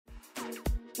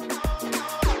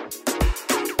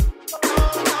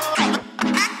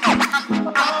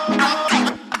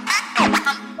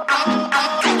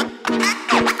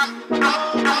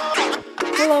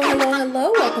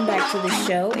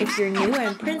show. If you're new,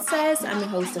 I'm Princess. I'm the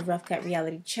host of Rough Cut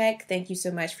Reality Check. Thank you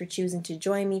so much for choosing to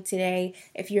join me today.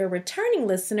 If you're a returning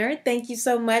listener, thank you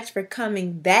so much for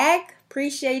coming back.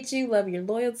 Appreciate you. Love your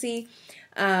loyalty.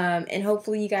 And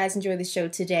hopefully you guys enjoy the show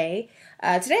today.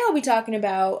 Today I'll be talking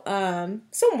about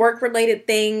some work-related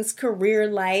things, career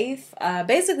life,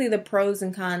 basically the pros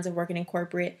and cons of working in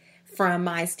corporate from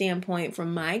my standpoint,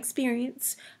 from my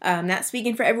experience. Not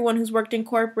speaking for everyone who's worked in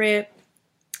corporate,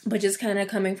 but just kind of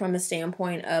coming from a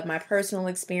standpoint of my personal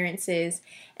experiences.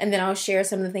 And then I'll share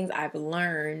some of the things I've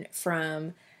learned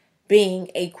from being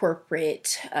a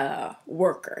corporate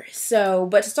worker.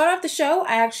 But to start off the show,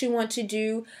 I actually want to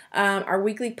do our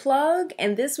weekly plug.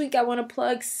 And this week I want to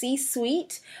plug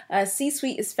C-Suite.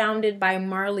 C-Suite is founded by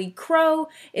Marley Crow.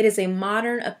 It is a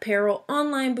modern apparel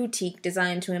online boutique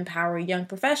designed to empower young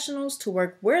professionals to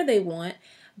work where they want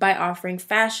by offering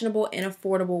fashionable and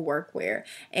affordable workwear.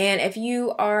 And if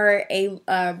you are a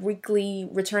weekly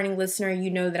returning listener,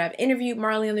 you know that I've interviewed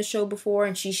Marley on the show before,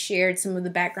 and she shared some of the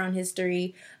background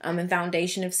history and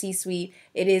foundation of C-Suite.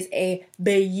 It is a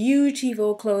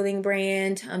beautiful clothing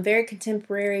brand, very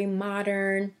contemporary,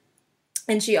 modern,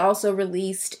 and she also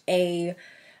released a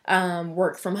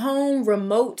work from home,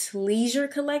 remote leisure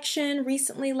collection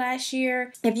recently last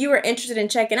year. If you are interested in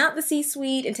checking out the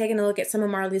C-Suite and taking a look at some of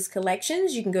Marley's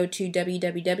collections, you can go to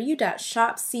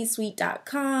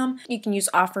www.shopcsuite.com. You can use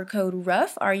offer code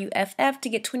RUFF, R-U-F-F, to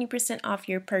get 20% off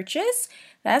your purchase.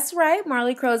 That's right,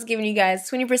 Marley Crow is giving you guys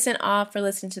 20% off for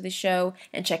listening to the show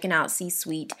and checking out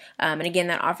C-Suite. And again,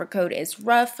 that offer code is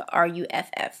RUFF,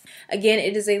 R-U-F-F. Again,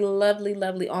 it is a lovely,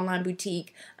 lovely online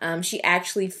boutique. She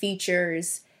actually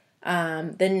features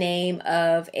the name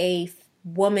of a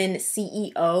woman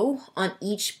CEO on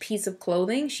each piece of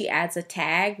clothing. She adds a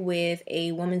tag with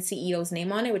a woman CEO's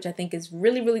name on it, which I think is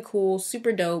really, really cool,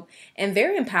 super dope, and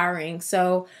very empowering.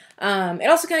 So it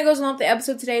also kind of goes along with the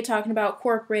episode today, talking about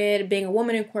corporate, being a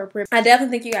woman in corporate. I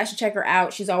definitely think you guys should check her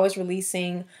out. She's always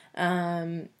releasing,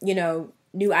 new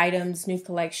items, new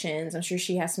collections. I'm sure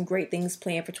she has some great things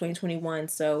planned for 2021,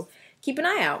 so keep an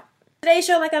eye out. Today's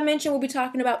show, like I mentioned, we'll be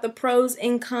talking about the pros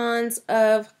and cons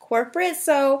of corporate.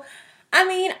 So,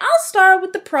 I'll start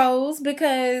with the pros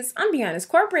because, I'm being honest,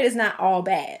 corporate is not all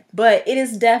bad, but it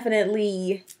is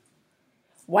definitely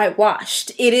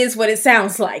whitewashed. It is what it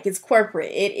sounds like. It's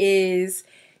corporate. It is,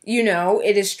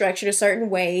 it is structured a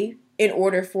certain way in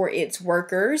order for its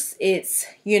workers, its,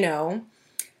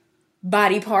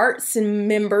 body parts and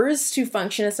members to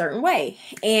function a certain way.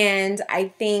 And I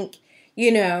think,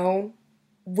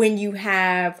 when you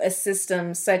have a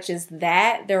system such as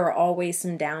that, there are always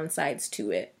some downsides to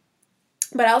it.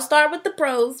 But I'll start with the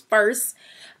pros first.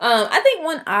 I think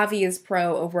one obvious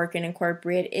pro of working in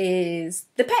corporate is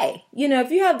the pay.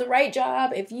 If you have the right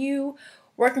job, if you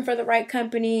working for the right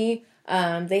company,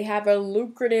 they have a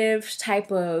lucrative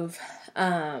type of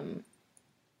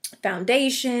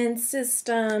foundation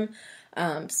system,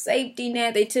 safety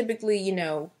net. They typically,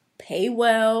 pay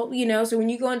well, so when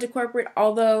you go into corporate,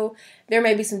 although there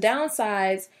may be some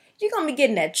downsides, you're going to be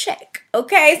getting that check,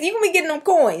 okay? So you're going to be getting them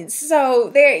coins. So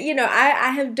there,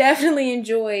 I have definitely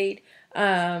enjoyed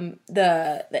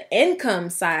the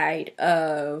income side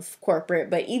of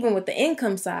corporate, but even with the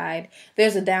income side,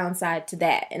 there's a downside to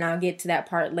that, and I'll get to that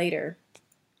part later.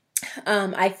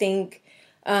 I think,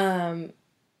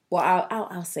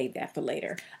 I'll save that for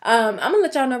later. I'm going to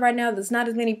let y'all know right now there's not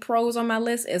as many pros on my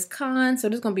list as cons, so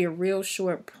this is going to be a real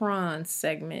short pros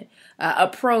segment.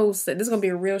 This is going to be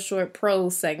a real short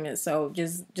pros segment, so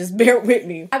just bear with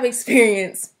me. I've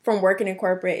experienced from working in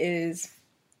corporate is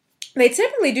they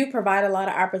typically do provide a lot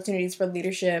of opportunities for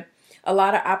leadership, a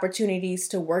lot of opportunities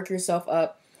to work yourself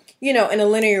up, in a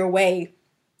linear way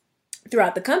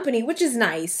throughout the company, which is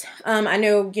nice. I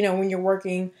know, when you're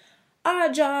working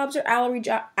odd jobs or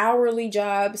hourly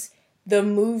jobs, the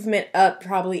movement up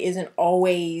probably isn't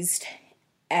always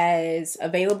as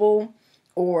available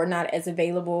or not as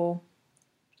available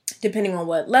depending on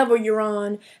what level you're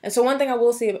on. And so one thing I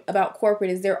will say about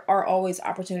corporate is there are always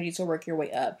opportunities to work your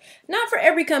way up. Not for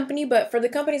every company, but for the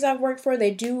companies I've worked for, they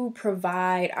do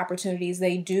provide opportunities.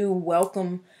 They do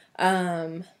welcome,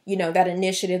 that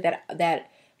initiative, that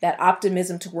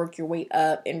optimism to work your way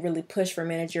up and really push for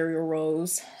managerial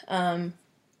roles.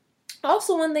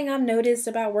 Also, one thing I've noticed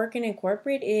about working in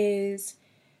corporate is,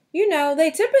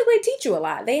 they typically teach you a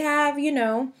lot. They have,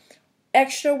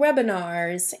 extra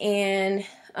webinars and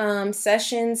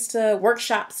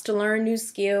workshops to learn new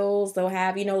skills. They'll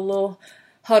have, little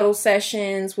huddle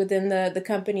sessions within the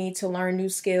company to learn new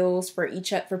skills for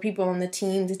people on the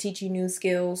team to teach you new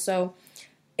skills. So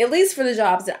at least for the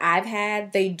jobs that I've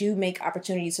had, they do make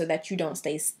opportunities so that you don't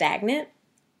stay stagnant.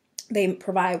 They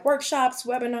provide workshops,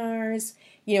 webinars,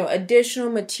 additional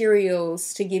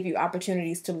materials to give you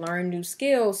opportunities to learn new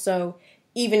skills. So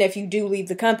even if you do leave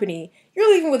the company,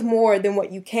 you're leaving with more than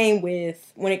what you came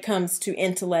with when it comes to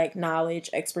intellect, knowledge,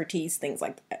 expertise, things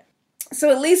like that. So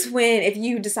at least if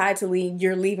you decide to leave,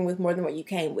 you're leaving with more than what you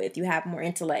came with. You have more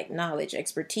intellect, knowledge,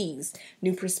 expertise,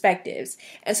 new perspectives.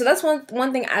 And so that's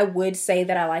one thing I would say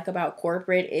that I like about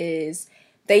corporate is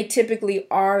they typically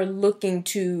are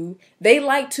they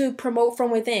like to promote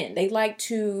from within. They like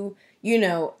to,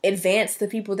 advance the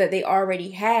people that they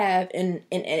already have in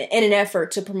an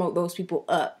effort to promote those people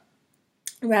up,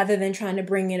 rather than trying to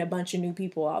bring in a bunch of new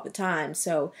people all the time.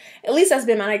 So at least that's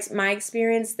been my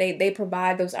experience. They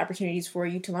provide those opportunities for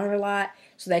you to learn a lot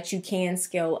so that you can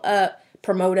scale up,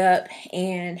 promote up,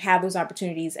 and have those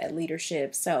opportunities at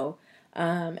leadership. So,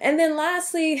 and then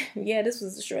lastly, this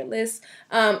was a short list.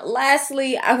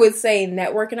 Lastly, I would say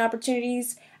networking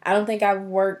opportunities. I don't think I've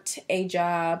worked a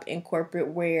job in corporate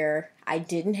where I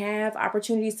didn't have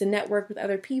opportunities to network with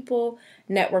other people,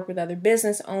 network with other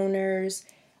business owners,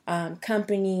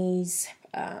 companies,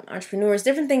 entrepreneurs,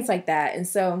 different things like that. And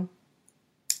so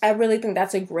I really think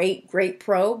that's a great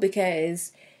pro,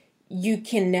 because you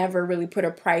can never really put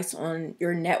a price on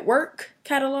your network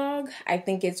catalog. I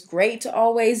think it's great to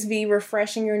always be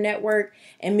refreshing your network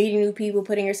and meeting new people,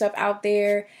 putting yourself out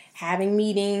there, having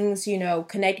meetings,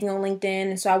 connecting on LinkedIn.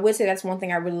 And so I would say that's one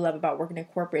thing I really love about working in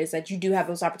corporate, is that you do have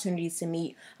those opportunities to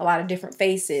meet a lot of different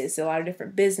faces, a lot of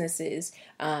different businesses,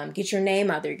 get your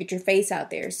name out there, get your face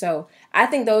out there. So I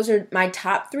think those are my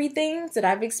top 3 things that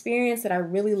I've experienced that I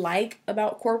really like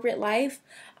about corporate life.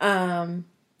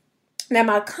 Now,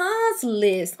 my cons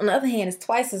list, on the other hand, is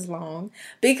twice as long,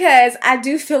 because I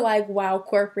do feel like while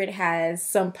corporate has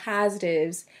some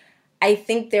positives, I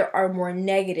think there are more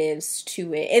negatives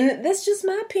to it. And that's just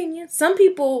my opinion. Some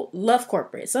people love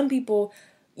corporate. Some people,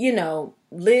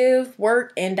 live,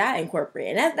 work, and die in corporate.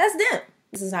 And that's them.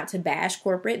 This is not to bash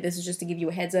corporate. This is just to give you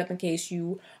a heads up in case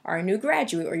you are a new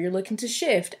graduate or you're looking to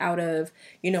shift out of,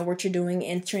 what you're doing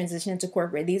and transition into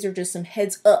corporate. These are just some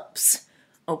heads ups,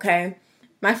 okay?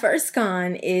 My first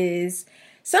con is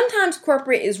sometimes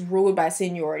corporate is ruled by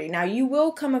seniority. Now, you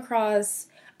will come across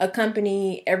a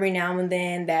company every now and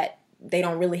then that they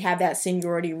don't really have that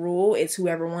seniority rule. It's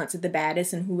whoever wants it the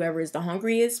baddest and whoever is the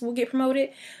hungriest will get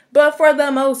promoted. But for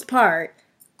the most part,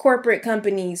 corporate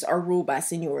companies are ruled by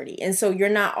seniority. And so you're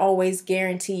not always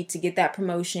guaranteed to get that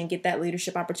promotion, get that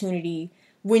leadership opportunity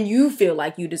when you feel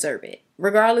like you deserve it,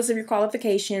 regardless of your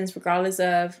qualifications, regardless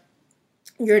of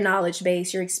your knowledge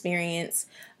base, your experience.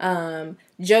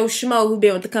 Joe Schmo, who's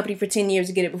been with the company for 10 years,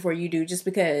 to get it before you do, just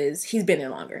because he's been there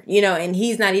longer, and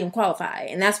he's not even qualified.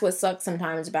 And that's what sucks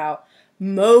sometimes about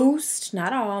most,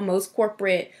 not all, most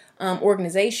corporate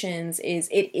organizations, is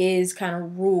it is kind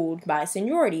of ruled by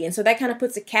seniority. And so that kind of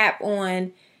puts a cap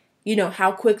on,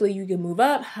 how quickly you can move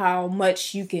up, how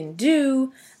much you can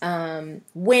do,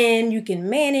 when you can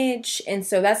manage. And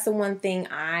so that's the one thing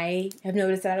I have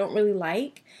noticed that I don't really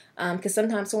like. Because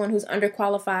sometimes someone who's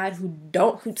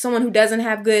underqualified, someone who doesn't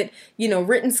have good,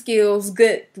 written skills,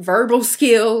 good verbal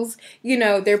skills,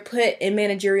 they're put in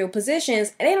managerial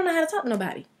positions and they don't know how to talk to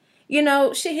nobody.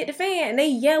 Shit hit the fan and they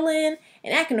yelling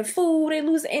and acting a fool. They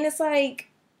lose, and it's like,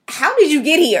 how did you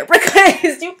get here?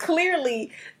 Because you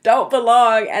clearly don't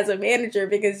belong as a manager,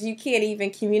 because you can't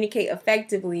even communicate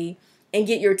effectively and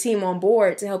get your team on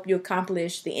board to help you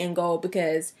accomplish the end goal,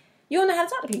 because you don't know how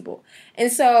to talk to people.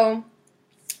 And so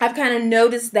I've kind of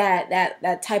noticed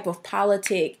that type of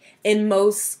politic in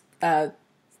most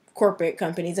corporate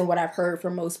companies, and what I've heard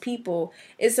from most people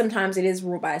is sometimes it is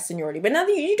ruled by seniority. But now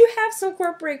you do have some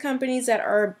corporate companies that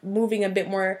are moving a bit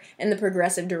more in the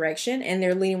progressive direction, and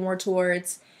they're leaning more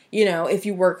towards, if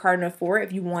you work hard enough for it,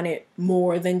 if you want it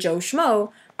more than Joe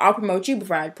Schmo, I'll promote you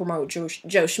before I promote Joe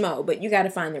Schmo. But you got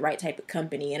to find the right type of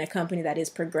company, and a company that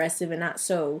is progressive and not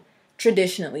so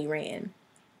traditionally ran.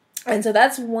 And so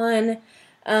that's one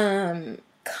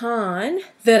con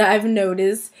that I've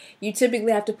noticed. You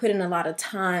typically have to put in a lot of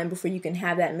time before you can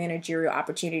have that managerial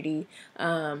opportunity.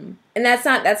 And that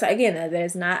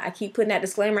is not, I keep putting that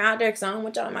disclaimer out there because I don't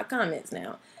want y'all in my comments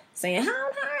now saying,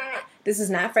 this is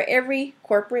not for every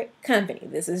corporate company.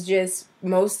 This is just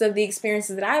most of the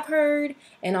experiences that I've heard,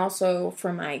 and also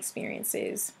from my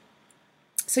experiences.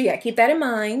 So yeah, keep that in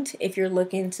mind if you're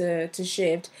looking to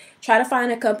shift. Try to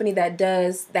find a company that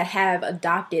have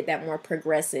adopted that more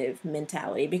progressive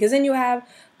mentality, because then you have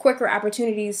quicker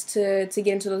opportunities to get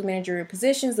into those managerial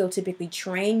positions. They'll typically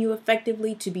train you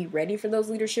effectively to be ready for those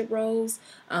leadership roles,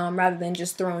 rather than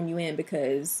just throwing you in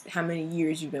because how many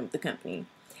years you've been with the company.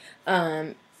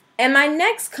 And And my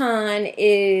next con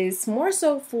is more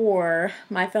so for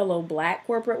my fellow Black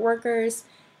corporate workers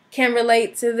can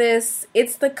relate to this.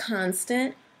 It's the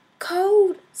constant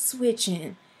code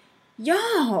switching.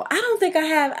 Y'all, I don't think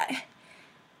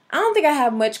I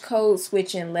have much code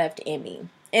switching left in me.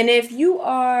 And if you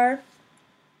are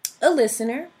a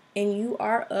listener and you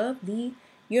are of the,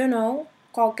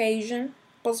 Caucasian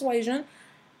persuasion,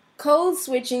 code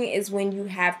switching is when you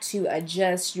have to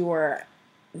adjust your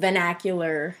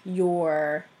vernacular,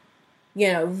 your,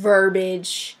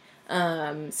 verbiage,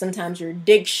 sometimes your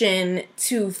diction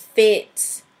to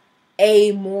fit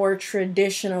a more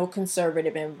traditional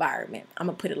conservative environment. I'm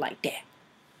going to put it like that.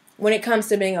 When it comes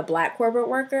to being a Black corporate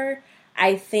worker,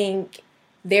 I think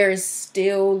there's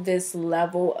still this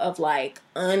level of like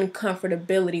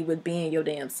uncomfortability with being your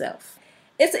damn self.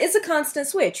 It's a constant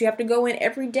switch. You have to go in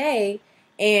every day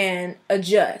and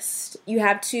adjust. You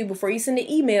have to, before you send an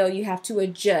email, you have to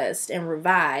adjust and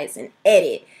revise and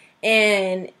edit.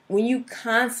 And when you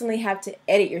constantly have to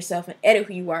edit yourself and edit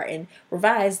who you are and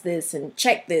revise this and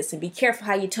check this and be careful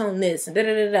how you tone this and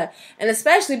da-da-da-da. And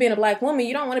especially being a Black woman,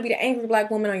 you don't want to be the angry Black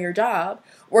woman on your job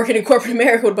working in corporate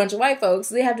America with a bunch of white folks.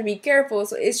 So they have to be careful.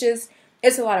 So it's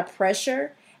a lot of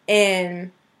pressure,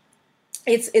 and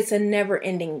it's a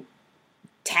never-ending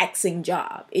taxing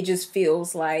job. It just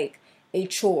feels like a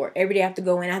chore. Every day I have to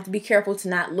go in. I have to be careful to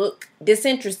not look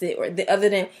disinterested, other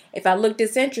than if I look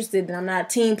disinterested, then I'm not a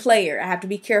team player. I have to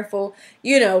be careful,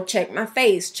 check my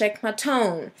face, check my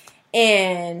tone.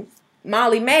 And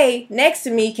Molly May next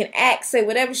to me can say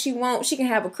whatever she wants. She can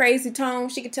have a crazy tone.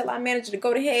 She can tell our manager to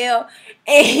go to hell,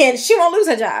 and she won't lose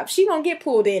her job. She won't get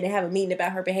pulled in and have a meeting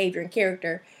about her behavior and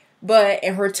character,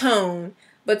 and her tone.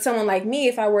 But someone like me,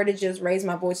 if I were to just raise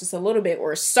my voice just a little bit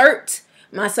or assert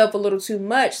myself a little too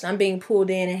much, I'm being pulled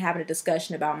in and having a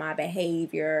discussion about my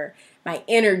behavior, my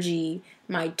energy,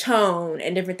 my tone,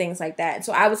 and different things like that. And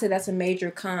so I would say that's a major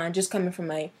con, just coming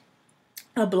from a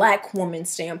Black woman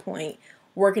standpoint,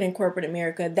 working in corporate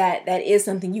America. That is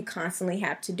something you constantly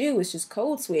have to do. It's just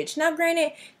code switch. Now,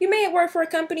 granted, you may work for a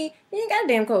company, you ain't got a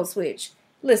damn code switch.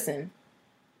 Listen,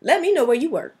 let me know where you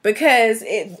work, because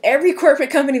every corporate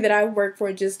company that I work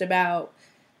for, just about,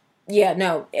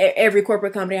 every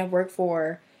corporate company I've worked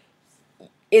for,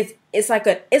 it's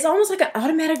almost like an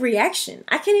automatic reaction.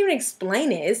 I can't even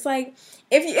explain it. It's like,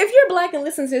 if you're Black and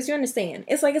listen to this, you understand.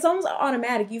 It's like, it's almost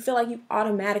automatic. You feel like you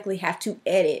automatically have to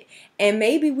edit. And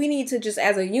maybe we need to just,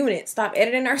 as a unit, stop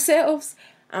editing ourselves.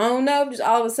 I don't know, just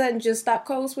all of a sudden just stop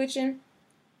code switching.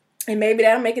 And maybe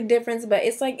that'll make a difference. But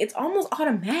it's like, it's almost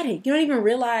automatic. You don't even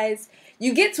realize,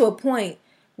 you get to a point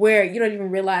where you don't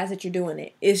even realize that you're doing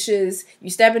it. It's just,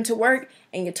 you step into work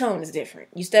and your tone is different.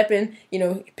 You step in,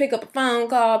 pick up a phone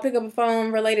call, pick up a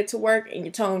phone related to work, and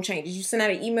your tone changes. You send out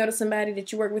an email to somebody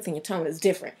that you work with and your tone is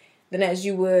different than as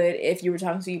you would if you were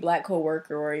talking to a Black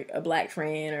coworker or a Black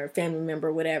friend or a family member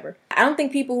or whatever. I don't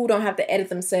think people who don't have to edit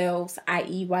themselves,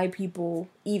 i.e. white people,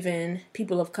 even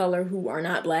people of color who are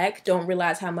not Black, don't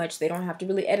realize how much they don't have to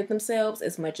really edit themselves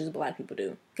as much as Black people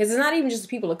do. Because it's not even just a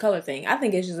people of color thing. I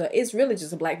think it's really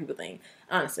just a Black people thing,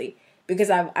 honestly. Because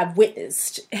I've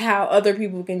witnessed how other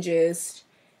people can just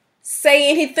say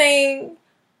anything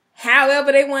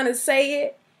however they want to say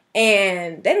it,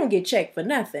 and they don't get checked for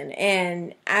nothing.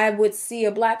 And I would see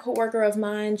a Black coworker of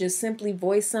mine just simply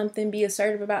voice something, be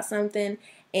assertive about something,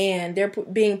 and they're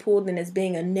being pulled in as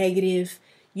being a negative,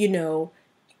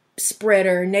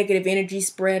 spreader, negative energy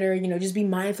spreader. Just be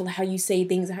mindful of how you say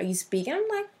things, how you speak. And I'm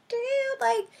like, damn,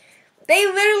 like, they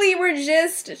literally were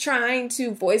just trying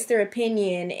to voice their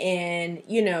opinion and,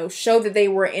 show that they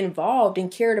were involved and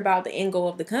cared about the end goal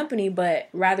of the company. But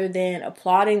rather than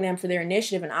applauding them for their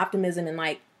initiative and optimism and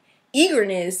like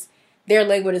eagerness, they're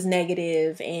labeled as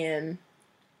negative and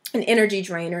an energy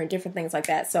drainer and different things like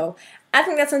that. So I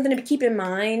think that's something to keep in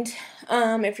mind.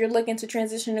 If you're looking to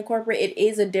transition to corporate,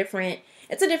 it's a different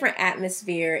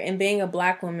atmosphere. And being a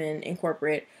Black woman in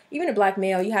corporate, even a Black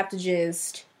male, you have to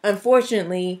just,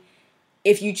 unfortunately,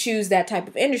 if you choose that type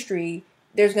of industry,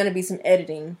 there's going to be some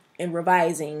editing and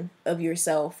revising of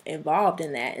yourself involved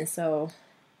in that. And so,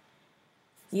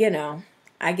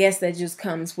 I guess that just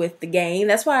comes with the game.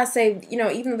 That's why I say,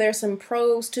 even though there's some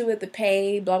pros to it, the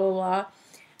pay, blah, blah, blah,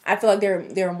 I feel like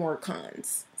there are more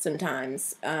cons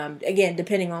sometimes. Again,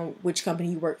 depending on which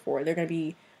company you work for, there are going to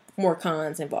be more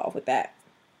cons involved with that.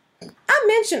 I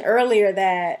mentioned earlier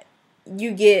that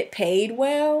you get paid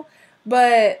well,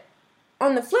 but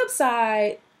on the flip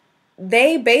side,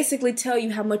 they basically tell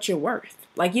you how much you're worth.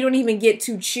 Like, you don't even get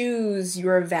to choose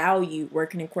your value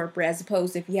working in corporate, as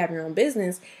opposed to if you have your own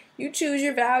business. You choose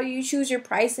your value, you choose your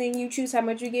pricing, you choose how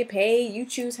much you get paid, you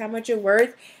choose how much you're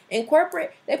worth. In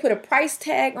corporate, they put a price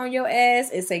tag on your ass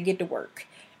and say, get to work.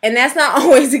 And that's not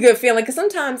always a good feeling, because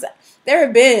sometimes there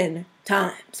have been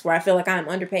times where I feel like I'm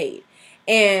underpaid.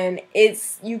 And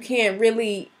you can't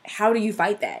really, how do you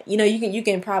fight that? You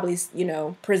can probably,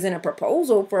 present a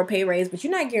proposal for a pay raise, but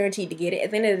you're not guaranteed to get it.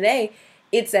 At the end of the day,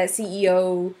 it's that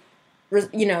CEO,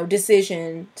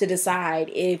 decision to decide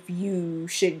if you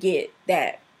should get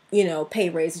that, pay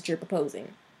raise that you're proposing.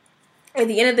 At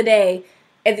the end of the day,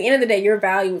 your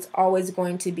value is always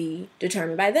going to be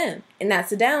determined by them. And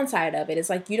that's the downside of it. It's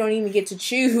like, you don't even get to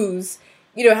choose,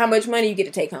 how much money you get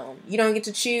to take home. You don't get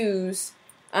to choose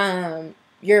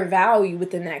your value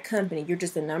within that company. You're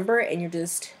just a number, and you're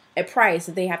just a price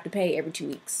that they have to pay every 2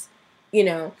 weeks,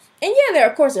 And yeah, there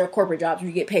are corporate jobs where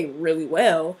you get paid really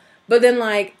well. But then,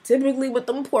 like, typically with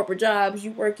them corporate jobs,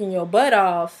 you working your butt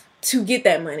off to get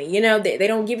that money. They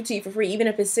don't give it to you for free, even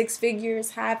if it's 6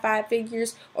 figures, high 5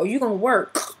 figures, or you're going to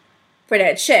work for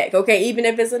that check, okay? Even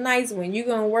if it's a nice one, you're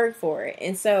going to work for it.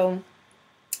 And so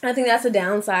I think that's a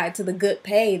downside to the good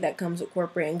pay that comes with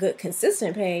corporate and good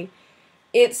consistent pay.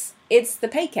 It's the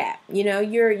pay cap. You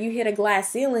hit a glass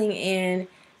ceiling, and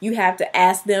you have to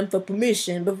ask them for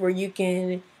permission before you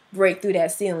can break through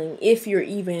that ceiling, if you're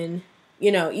even,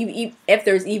 if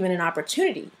there's even an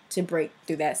opportunity to break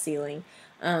through that ceiling.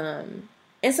 And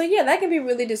so, yeah, that can be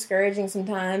really discouraging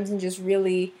sometimes, and just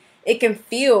really, it can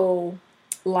feel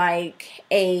like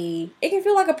a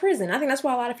prison. I think that's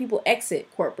why a lot of people exit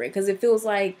corporate, because it feels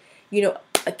like,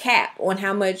 a cap on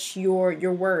how much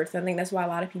you're worth. I think that's why a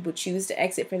lot of people choose to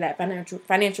exit, for that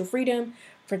financial freedom,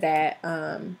 for that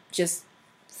just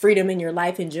freedom in your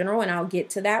life in general. And I'll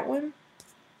get to that one,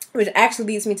 which actually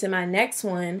leads me to my next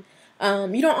one.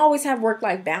 You don't always have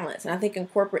work-life balance. And I think in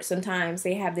corporate, sometimes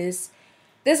they have this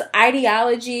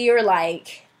ideology, or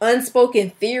like unspoken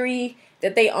theory,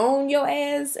 that they own your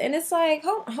ass. And it's like,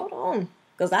 hold on.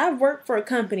 Because I've worked for a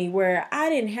company where I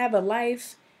didn't have a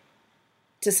life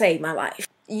to save my life.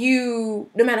 No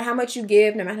matter how much you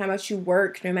give, no matter how much you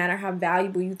work, no matter how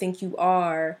valuable you think you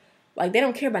are, like, they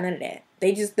don't care about none of that.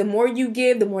 The more you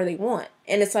give, the more they want.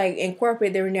 And it's like, in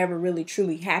corporate, they're never really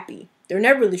truly happy.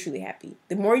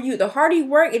 The harder you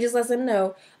work, it just lets them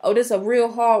know, oh, this is a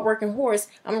real hard working horse.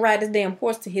 I'm gonna ride this damn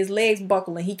horse till his legs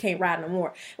buckle and he can't ride no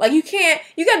more. Like, you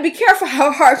gotta be careful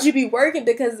how hard you be working,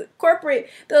 because corporate,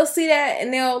 they'll see that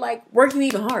and they'll, like, work you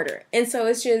even harder. And so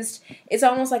it's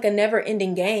almost like a never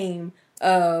ending game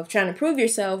of trying to prove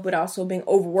yourself, but also being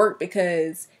overworked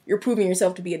because you're proving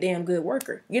yourself to be a damn good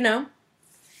worker,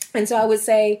 And so I would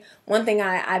say one thing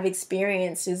I've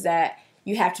experienced is that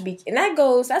you have to be, and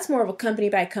that's more of a company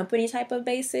by company type of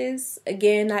basis.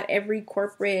 Again, not every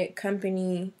corporate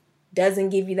company doesn't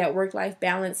give you that work-life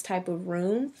balance type of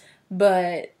room,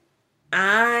 but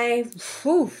honey,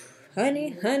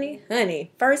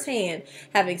 firsthand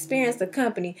have experienced a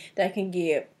company that can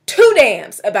give two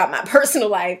damns about my personal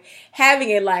life,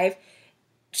 having my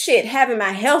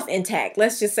health intact.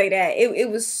 Let's just say that. It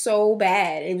was so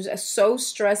bad. It was so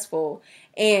stressful.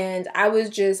 And I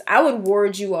would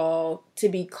ward you all to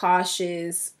be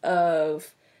cautious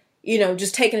of,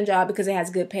 just taking a job because it has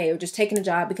good pay, or just taking a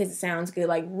job because it sounds good.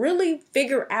 Like, really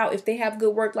figure out if they have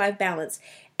good work-life balance.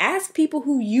 Ask people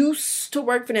who used to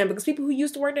work for them, because people who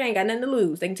used to work there ain't got nothing to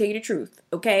lose. They can tell you the truth,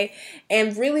 okay?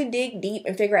 And really dig deep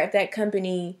and figure out if that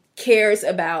company cares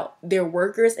about their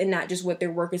workers and not just what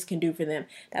their workers can do for them.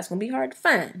 That's going to be hard to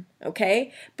find,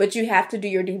 okay? But you have to do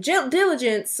your due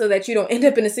diligence so that you don't end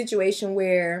up in a situation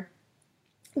where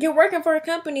you're working for a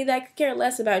company that could care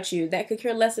less about you, that could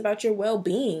care less about your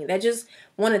well-being, that just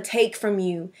want to take from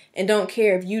you and don't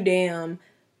care if you damn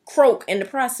croak in the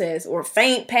process or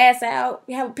faint, pass out,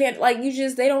 you have a pen, like,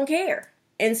 they don't care.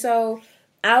 And so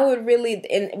I would really,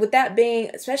 and with that being,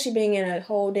 especially being in a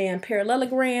whole damn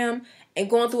parallelogram and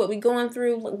going through what we're going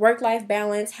through, work-life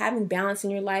balance, having balance in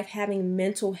your life, having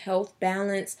mental health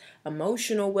balance,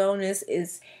 emotional wellness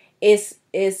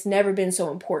it's never been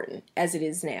so important as it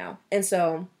is now. And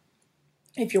so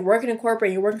if you're working in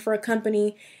corporate, you're working for a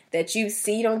company that you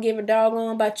see don't give a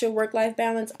doggone about your work-life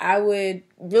balance, I would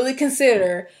really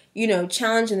consider,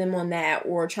 challenging them on that,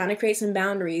 or trying to create some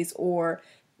boundaries, or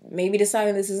maybe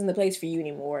deciding this isn't the place for you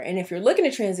anymore. And if you're looking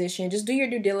to transition, just do your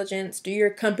due diligence, do your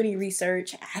company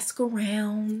research, ask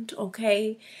around,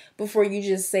 okay, before you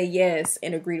just say yes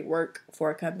and agree to work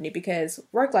for a company, because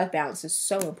work-life balance is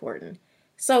so important.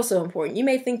 So important. You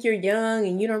may think you're young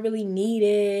and you don't really need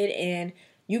it, and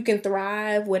you can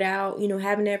thrive without,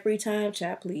 having that free time.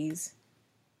 Chat, please.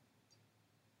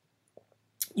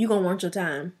 you're going to want your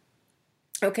time.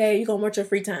 Okay? You're going to want your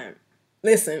free time.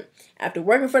 Listen, after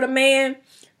working for the man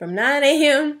from 9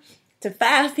 a.m. to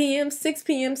 5 p.m., 6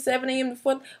 p.m., 7 a.m. to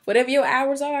 4, whatever your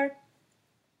hours are,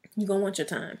 you're going to want your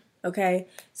time. Okay?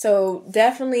 So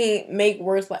definitely make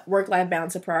work-life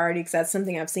balance a priority, because that's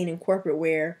something I've seen in corporate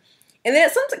where, and then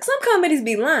some companies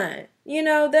be lying. You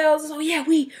know, they'll say, oh yeah,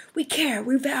 we care,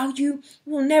 we value,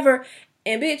 we'll never.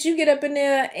 And bitch, you get up in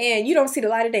there and you don't see the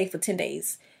light of day for 10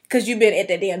 days. Because you've been at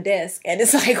that damn desk. And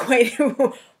it's like,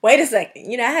 wait a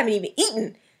second. You know, I haven't even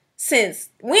eaten since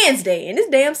Wednesday and it's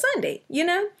damn Sunday, you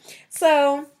know?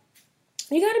 So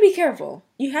you got to be careful.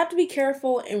 You have to be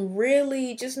careful and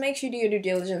really just make sure you do your due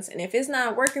diligence. And if it's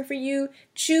not working for you,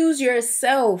 choose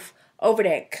yourself over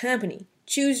that company.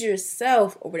 Choose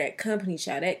yourself over that company,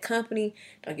 child. That company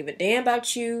don't give a damn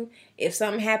about you. If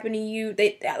something happened to you,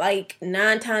 they like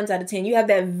 9 times out of 10, you have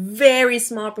that very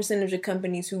small percentage of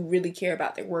companies who really care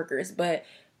about their workers. But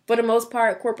for the most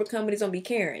part, corporate companies don't be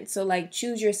caring. So like,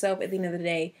 choose yourself at the end of the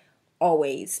day,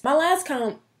 always. My last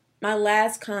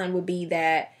con would be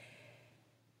that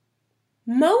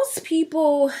most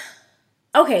people,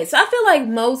 okay, so I feel like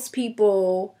most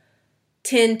people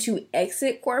tend to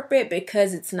exit corporate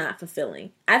because it's not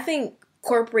fulfilling. I think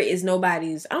corporate is I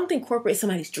don't think corporate is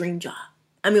somebody's dream job.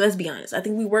 I mean, let's be honest. I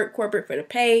think we work corporate for the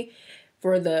pay,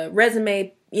 for the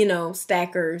resume,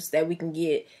 stackers that we can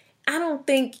get. I don't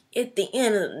think at the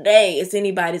end of the day it's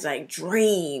anybody's like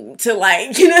dream to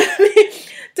like,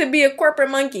 to be a corporate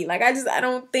monkey. Like, I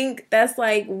don't think that's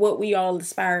like what we all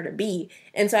aspire to be.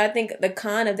 And so I think the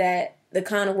con of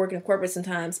working in corporate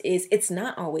sometimes is it's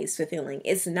not always fulfilling.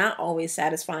 It's not always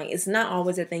satisfying. It's not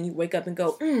always a thing you wake up and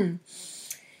go,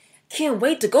 can't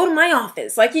wait to go to my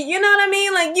office. Like, you know what I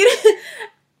mean? Like,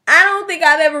 I don't think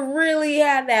I've ever really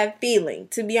had that feeling,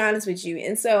 to be honest with you.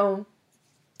 And so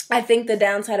I think the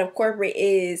downside of corporate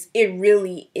is it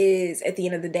really is, at the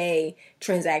end of the day,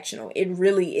 transactional. It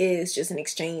really is just an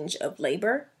exchange of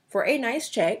labor for a nice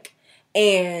check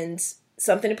and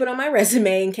something to put on my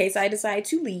resume in case I decide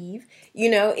to leave.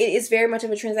 It is very much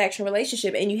of a transactional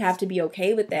relationship, and you have to be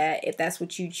okay with that if that's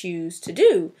what you choose to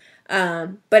do.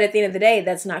 But at the end of the day,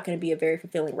 that's not going to be a very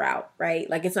fulfilling route, right?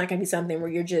 Like, it's not going to be something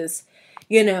where you're just,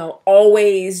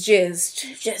 always just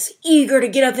eager to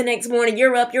get up the next morning.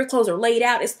 You're up, your clothes are laid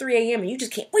out, it's 3 a.m. and you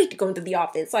just can't wait to go into the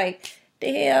office. Like,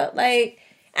 the hell? Like,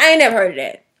 I ain't never heard of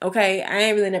that, okay? I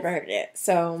ain't really never heard of that.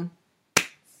 So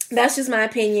that's just my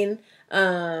opinion.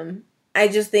 I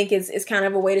just think it's kind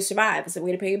of a way to survive. It's a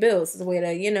way to pay your bills. It's a way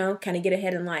to, kind of get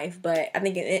ahead in life. But I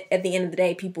think at the end of the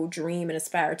day, people dream and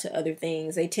aspire to other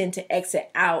things. They tend to exit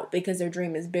out because their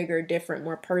dream is bigger, different,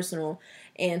 more personal,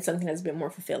 and something that's a bit more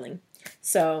fulfilling.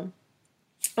 So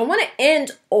I want to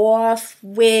end off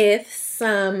with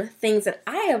some things that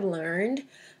I have learned.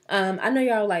 I know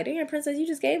y'all are like, damn, Princess, you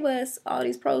just gave us all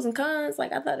these pros and cons.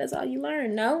 Like, I thought that's all you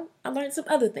learned. No, I learned some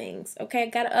other things. Okay,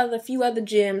 got a few other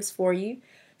gems for you.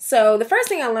 So the first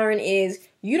thing I learned is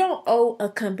you don't owe a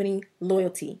company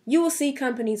loyalty. You will see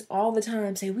companies all the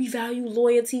time say, we value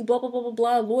loyalty, blah, blah, blah, blah,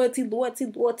 blah, loyalty. Are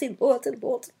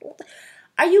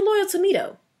you loyal to me,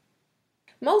 though?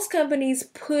 Most companies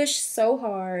push so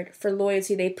hard for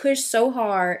loyalty. They push so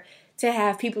hard to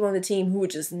have people on the team who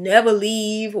would just never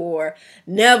leave or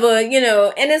never, and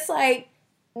it's like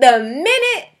the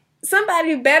minute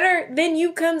somebody better than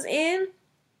you comes in,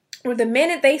 or the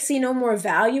minute they see no more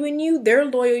value in you, their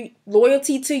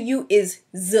loyalty to you is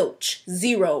zilch,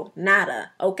 zero, nada,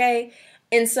 okay?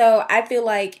 And so I feel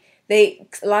like a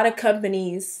lot of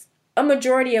companies, a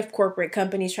majority of corporate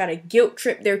companies try to guilt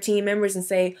trip their team members and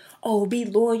say, oh, be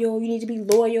loyal, you need to be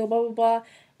loyal, blah, blah, blah.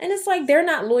 And it's like they're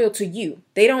not loyal to you.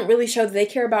 They don't really show that they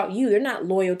care about you. They're not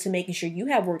loyal to making sure you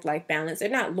have work-life balance. They're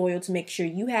not loyal to making sure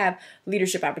you have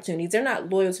leadership opportunities. They're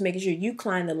not loyal to making sure you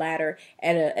climb the ladder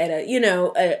at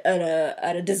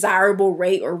a desirable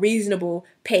rate or reasonable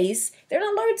pace. They're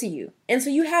not loyal to you. And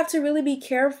so you have to really be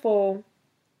careful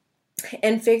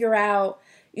and figure out,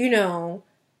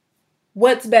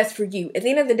 what's best for you. At the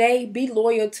end of the day, be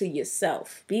loyal to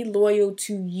yourself. Be loyal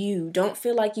to you. Don't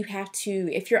feel like you have to,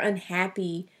 if you're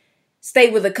unhappy, stay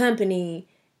with a company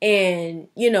and,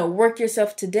 work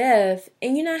yourself to death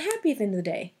and you're not happy at the end of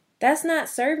the day. That's not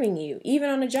serving you. Even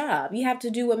on a job, you have to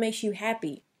do what makes you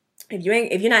happy. If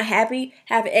you're not happy,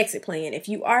 have an exit plan. If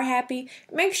you are happy,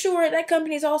 make sure that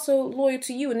company is also loyal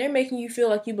to you and they're making you feel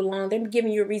like you belong. They're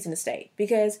giving you a reason to stay,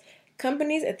 because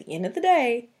companies, at the end of the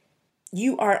day,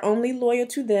 you are only loyal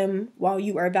to them while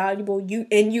you are valuable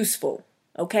and useful,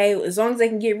 okay? As long as they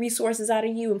can get resources out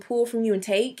of you and pull from you and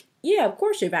take, yeah, of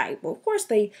course you're valuable. Of course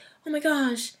oh my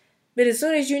gosh. But as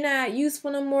soon as you're not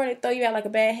useful no more, they throw you out like a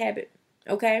bad habit,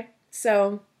 okay?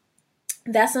 So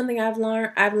That's something I've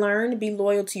learned to be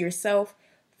loyal to yourself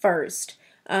first.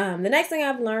 The next thing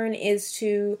I've learned is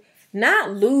to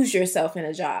not lose yourself in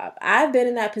a job. I've been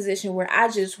in that position where I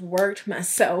just worked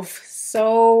myself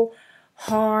so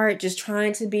hard, just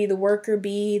trying to be the worker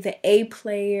bee, the A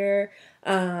player,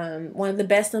 one of the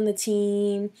best on the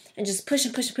team, and just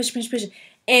pushing.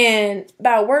 And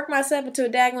about work myself into a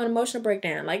daggone emotional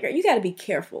breakdown. Like, you got to be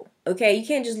careful, okay? You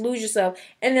can't just lose yourself.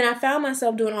 And then I found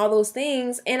myself doing all those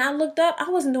things, and I looked up, I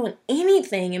wasn't doing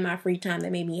anything in my free time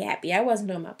that made me happy. I wasn't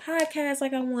doing my podcast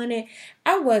like I wanted.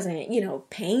 I wasn't,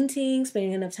 painting,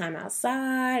 spending enough time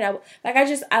outside.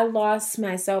 I lost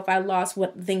myself. I lost the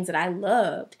things that I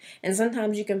loved. And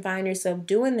sometimes you can find yourself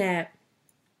doing that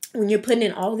when you're putting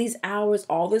in all these hours,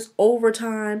 all this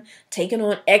overtime, taking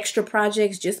on extra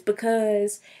projects just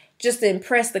to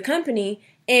impress the company,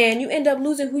 and you end up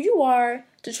losing who you are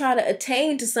to try to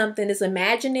attain to something, this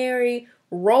imaginary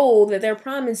role that they're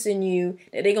promising you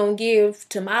that they're going to give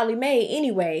to Molly May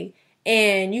anyway.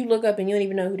 And you look up and you don't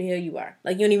even know who the hell you are.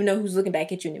 Like, you don't even know who's looking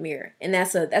back at you in the mirror. And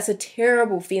that's a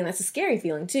terrible feeling. That's a scary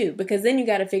feeling too, because then you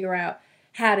got to figure out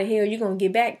how the hell you're going to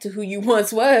get back to who you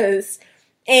once was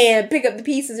and pick up the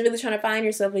pieces and really trying to find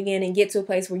yourself again and get to a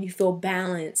place where you feel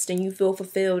balanced and you feel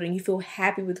fulfilled and you feel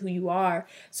happy with who you are.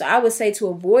 So I would say to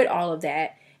avoid all of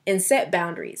that and set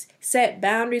boundaries. Set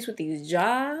boundaries with these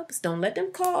jobs. Don't let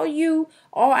them call you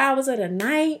all hours of the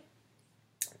night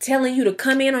telling you to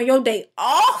come in on your day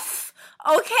off.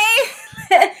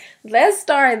 Okay? Let's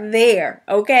start there,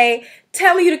 okay?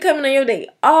 Telling you to come in on your day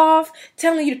off,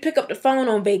 telling you to pick up the phone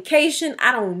on vacation.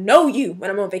 I don't know you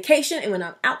when I'm on vacation and when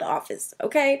I'm out the office,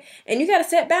 okay? And you got to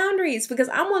set boundaries, because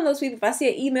I'm one of those people, if I see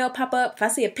an email pop up, if I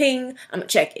see a ping, I'm going to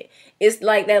check it. It's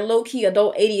like that low-key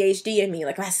adult ADHD in me.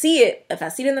 Like, if I see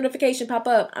the notification pop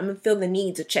up, I'm going to feel the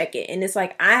need to check it. And it's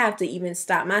like I have to even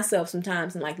stop myself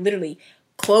sometimes and like literally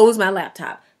close my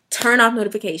laptop, turn off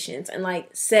notifications, and like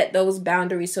set those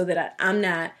boundaries so that I'm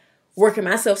not working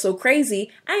myself so crazy.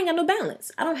 I ain't got no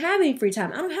balance. I don't have any free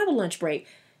time. I don't have a lunch break.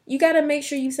 You got to make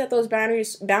sure you set those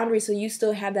boundaries so you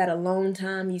still have that alone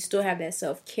time. You still have that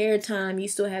self-care time. You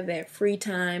still have that free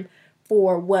time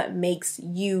for what makes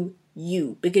you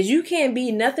you. Because you can't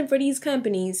be nothing for these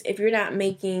companies if you're not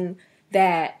making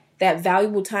that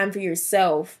valuable time for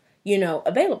yourself,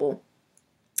 available.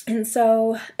 And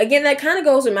so, again, that kind of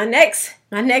goes with my next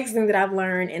thing that I've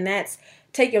learned, and that's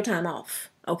take your time off,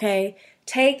 okay?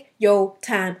 Take your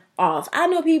time off. I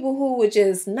know people who would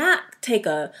just not take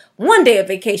a one day of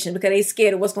vacation because they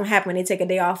scared of what's going to happen when they take a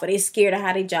day off, or they scared of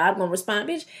how their job going to respond.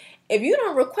 Bitch, if you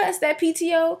don't request that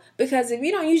PTO, because if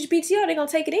you don't use your PTO, they're going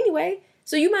to take it anyway.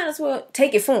 So you might as well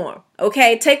take it for them,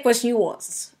 okay? Take what's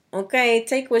yours, okay?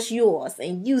 Take what's yours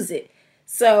and use it.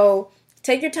 So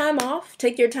take your time off.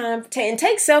 Take your time and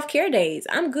take self-care days.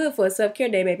 I'm good for a self-care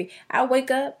day, baby. I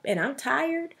wake up and I'm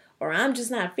tired, or I'm just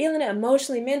not feeling it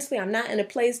emotionally, mentally. I'm not in a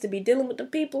place to be dealing with the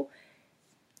people.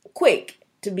 Quick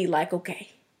to be like,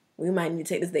 okay, we might need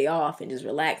to take this day off and just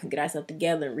relax and get ourselves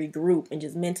together and regroup and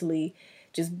just mentally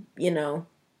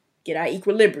get our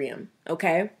equilibrium,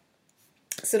 okay?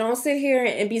 So don't sit here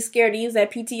and be scared to use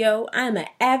that PTO. I am an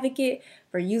advocate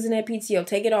for using that PTO.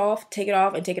 Take it off,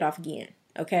 and take it off again.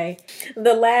 Okay.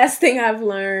 The last thing I've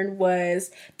learned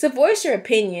was to voice your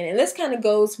opinion. And this kind of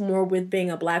goes more with being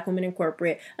a Black woman in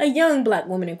corporate, a young Black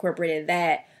woman in corporate, at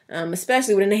that,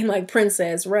 especially with a name like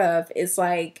Princess Ruff. It's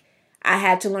like I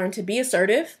had to learn to be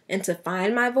assertive and to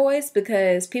find my voice,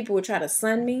 because people would try to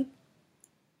sun me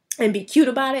and be cute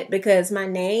about it because my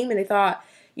name, and they thought,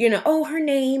 oh, her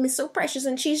name is so precious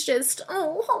and she's just,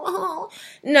 no.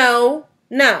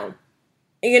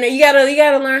 You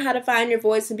gotta learn how to find your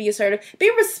voice and be assertive.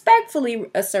 Be respectfully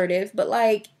assertive, but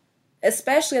like,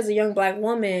 especially as a young Black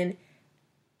woman,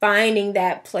 finding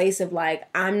that place of like,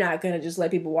 I'm not gonna just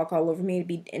let people walk all over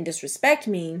me and disrespect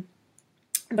me,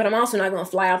 but I'm also not gonna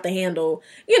fly off the handle,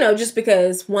 just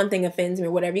because one thing offends me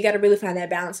or whatever. You gotta really find that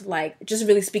balance of like, just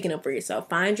really speaking up for yourself.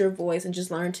 Find your voice and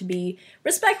just learn to be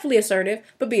respectfully assertive,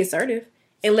 but be assertive.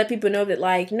 And let people know that,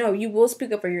 like, no, you will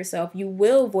speak up for yourself. You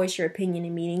will voice your opinion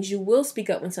in meetings. You will speak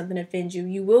up when something offends you.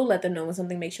 You will let them know when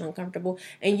something makes you uncomfortable.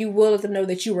 And you will let them know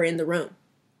that you were in the room.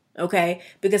 Okay?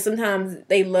 Because sometimes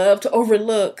they love to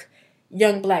overlook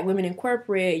young Black women in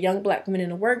corporate, young Black women in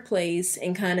the workplace,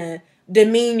 and kind of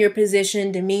demean your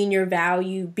position, demean your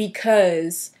value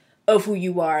because of who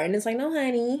you are. And it's like, no,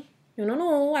 honey.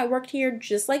 No, I worked here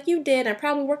just like you did. I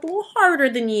probably worked a little harder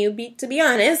than you, to be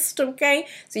honest, okay?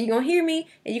 So you're going to hear me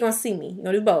and you're going to see me. You're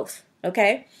going to do both,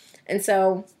 okay? And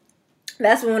so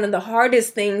that's one of the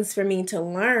hardest things for me to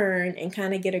learn and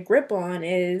kind of get a grip on,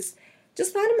 is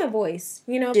just finding my voice,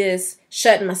 just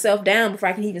shutting myself down before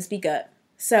I can even speak up.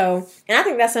 So, and I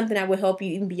think that's something that would help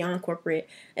you even beyond corporate,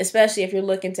 especially if you're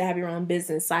looking to have your own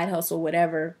business, side hustle,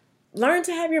 whatever. Learn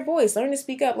to have your voice. Learn to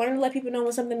speak up. Learn to let people know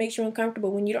when something makes you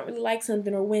uncomfortable, when you don't really like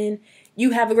something, or when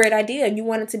you have a great idea and you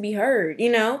want it to be heard,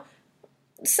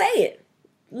 Say it.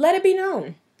 Let it be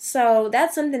known. So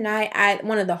that's something I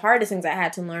one of the hardest things I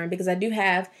had to learn, because I do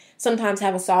sometimes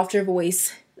have a softer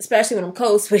voice, especially when I'm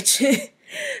code switching.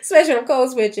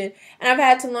 And I've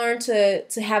had to learn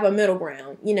to have a middle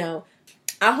ground,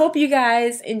 I hope you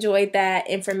guys enjoyed that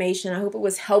information. I hope it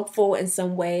was helpful in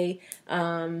some way,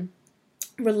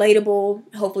 relatable.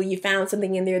 Hopefully you found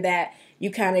something in there that you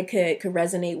kind of could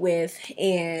resonate with.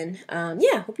 And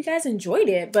hope you guys enjoyed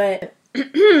it. But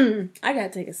I gotta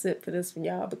take a sip for this one,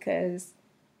 y'all, because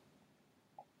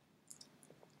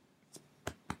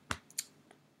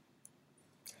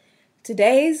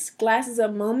today's Glasses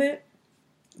Up moment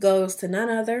goes to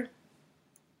none other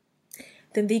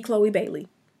than the Chloe Bailey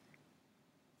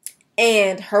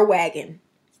and her wagon,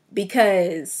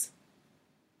 because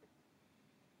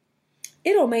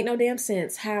it don't make no damn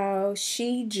sense how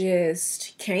she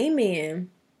just came in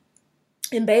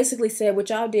and basically said, what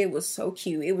y'all did was so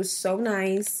cute. It was so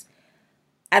nice.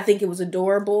 I think it was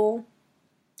adorable.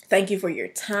 Thank you for your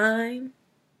time.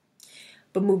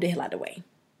 But move the hell out of the way.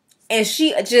 And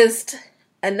she just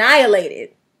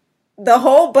annihilated the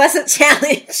whole busted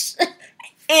challenge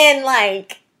in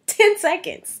like 10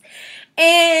 seconds.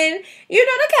 And,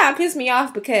 that kind of pissed me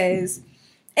off, because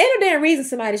ain't no damn reason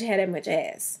somebody should have that much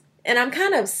ass. And I'm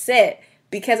kind of upset,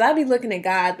 because I be looking at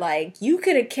God like, you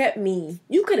could have kept me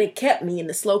in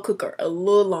the slow cooker a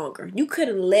little longer. You could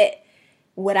have let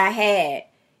what I had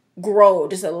grow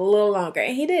just a little longer.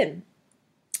 And he didn't.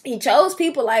 He chose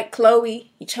people like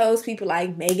Chloe. He chose people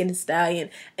like Megan Thee Stallion,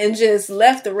 and just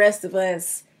left the rest of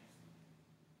us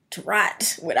to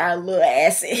rot with our little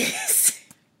asses.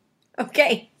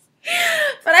 Okay.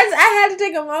 But I had to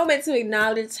take a moment to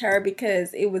acknowledge her,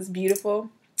 because it was beautiful.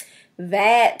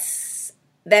 That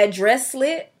dress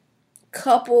slit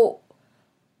coupled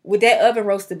with that oven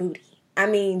roasted booty. I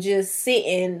mean, just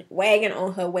sitting, wagging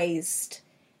on her waist.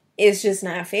 It's just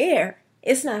not fair.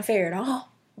 It's not fair at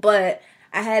all. But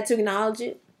I had to acknowledge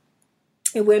it.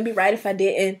 It wouldn't be right if I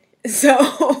didn't. So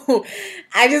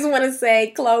I just want to say,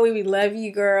 Chloe, we love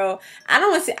you, girl.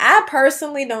 I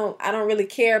personally don't really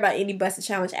care about any busted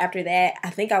challenge after that. I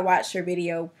think I watched her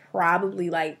video probably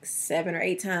like 7 or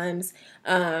 8 times.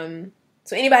 So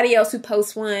anybody else who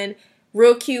posts one,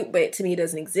 real cute, but to me it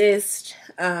doesn't exist.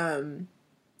 It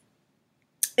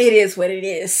is what it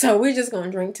is. So we're just going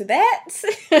to drink to that.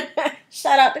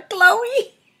 Shout out to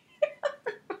Chloe.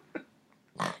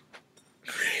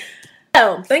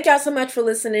 So, thank y'all so much for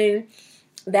listening.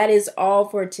 That is all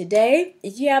for today.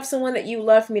 If you have someone that you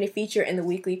love for me to feature in the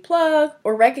weekly plug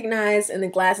or recognize in the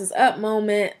Glasses Up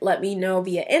moment, let me know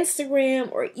via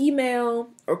Instagram or email,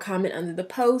 or comment under the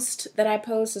post that I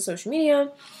post on social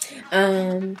media.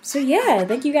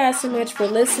 Thank you guys so much for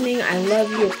listening. I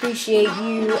love you, appreciate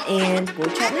you, and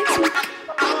we'll chat next week.